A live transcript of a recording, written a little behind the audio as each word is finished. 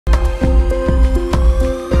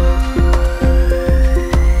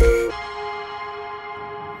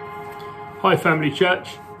Hi Family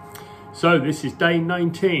Church. So this is day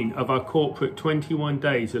 19 of our corporate 21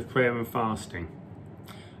 days of prayer and fasting.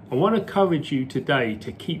 I want to encourage you today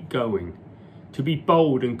to keep going, to be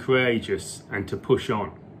bold and courageous and to push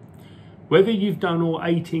on. Whether you've done all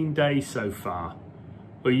 18 days so far,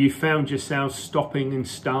 or you found yourself stopping and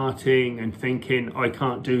starting and thinking, I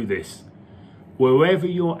can't do this. Wherever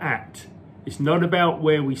you're at, it's not about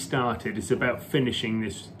where we started, it's about finishing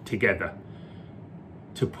this together.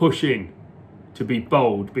 To push in, to be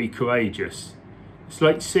bold, be courageous. It's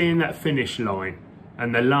like seeing that finish line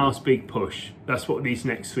and the last big push. That's what these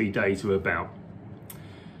next 3 days are about.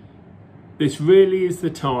 This really is the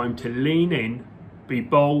time to lean in, be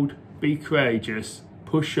bold, be courageous,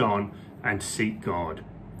 push on and seek God.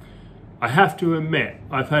 I have to admit,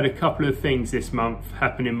 I've had a couple of things this month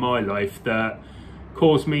happen in my life that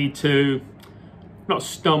caused me to not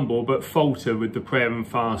stumble but falter with the prayer and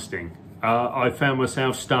fasting. I found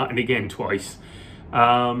myself starting again twice.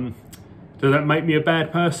 Does that make me a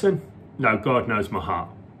bad person? No, God knows my heart.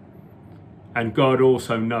 And God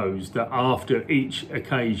also knows that after each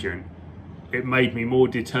occasion, it made me more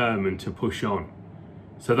determined to push on.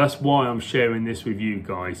 So that's why I'm sharing this with you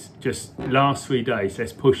guys. Just last 3 days,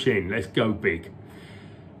 let's push in, let's go big.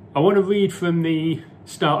 I want to read from the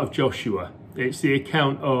start of Joshua. It's the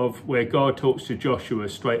account of where God talks to Joshua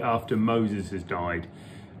straight after Moses has died.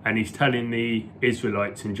 And he's telling the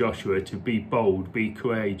Israelites and Joshua to be bold, be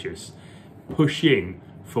courageous, push in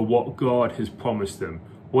for what God has promised them,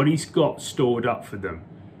 what he's got stored up for them,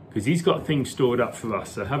 because he's got things stored up for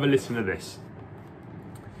us. So have a listen to this.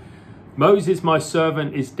 Moses, my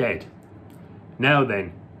servant, is dead. Now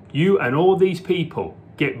then, you and all these people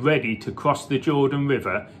get ready to cross the Jordan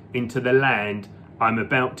River into the land I'm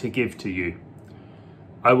about to give to you.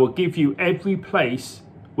 I will give you every place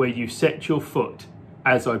where you set your foot,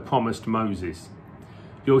 as I promised Moses.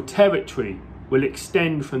 Your territory will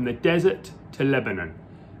extend from the desert to Lebanon,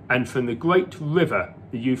 and from the great river,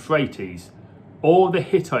 the Euphrates, or the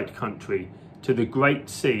Hittite country to the great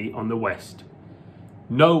sea on the west.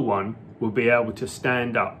 No one will be able to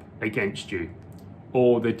stand up against you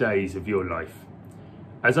all the days of your life.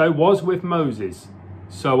 As I was with Moses,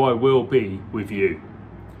 so I will be with you.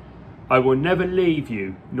 I will never leave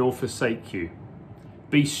you nor forsake you.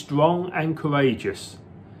 Be strong and courageous,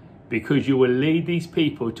 because you will lead these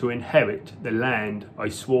people to inherit the land I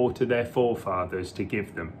swore to their forefathers to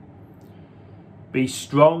give them. Be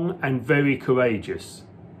strong and very courageous.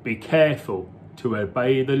 Be careful to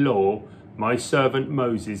obey the law my servant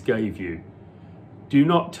Moses gave you. Do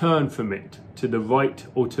not turn from it to the right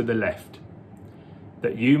or to the left,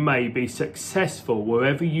 that you may be successful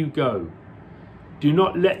wherever you go. Do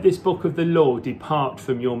not let this book of the law depart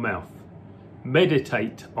from your mouth.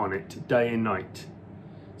 Meditate on it day and night,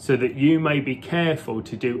 so that you may be careful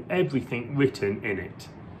to do everything written in it.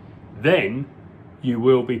 Then you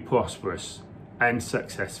will be prosperous and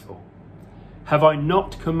successful. Have I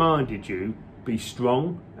not commanded you, be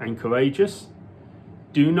strong and courageous?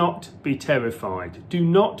 Do not be terrified. Do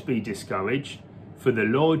not be discouraged, for the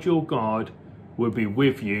Lord your God will be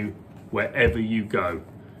with you wherever you go.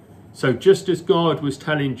 So just as God was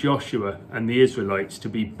telling Joshua and the Israelites to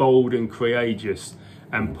be bold and courageous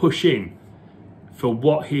and push in for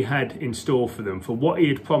what he had in store for them, for what he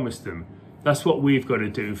had promised them, that's what we've got to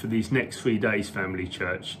do for these next 3 days, Family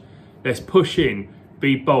Church. Let's push in,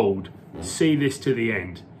 be bold, see this to the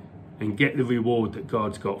end and get the reward that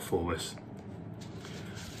God's got for us.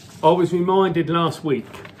 I was reminded last week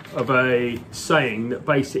of a saying that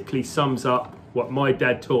basically sums up what my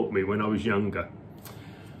dad taught me when I was younger.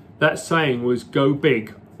 That saying was, go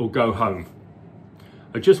big or go home.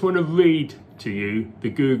 I just want to read to you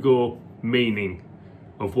the Google meaning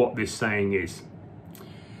of what this saying is.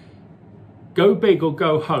 Go big or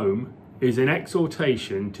go home is an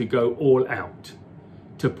exhortation to go all out,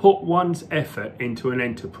 to put one's effort into an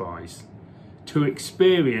enterprise, to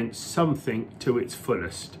experience something to its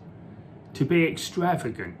fullest, to be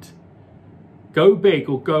extravagant. Go big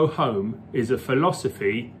or go home is a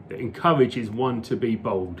philosophy that encourages one to be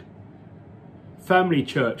bold. Family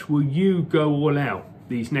Church, will you go all out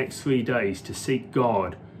these next 3 days to seek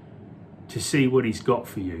God, to see what he's got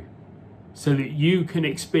for you, so that you can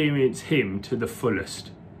experience him to the fullest?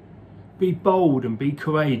 Be bold and be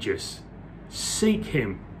courageous. Seek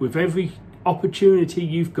him with every opportunity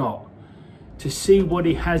you've got to see what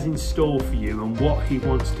he has in store for you and what he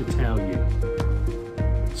wants to tell you.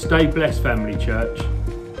 Stay blessed, Family Church,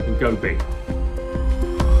 and go big.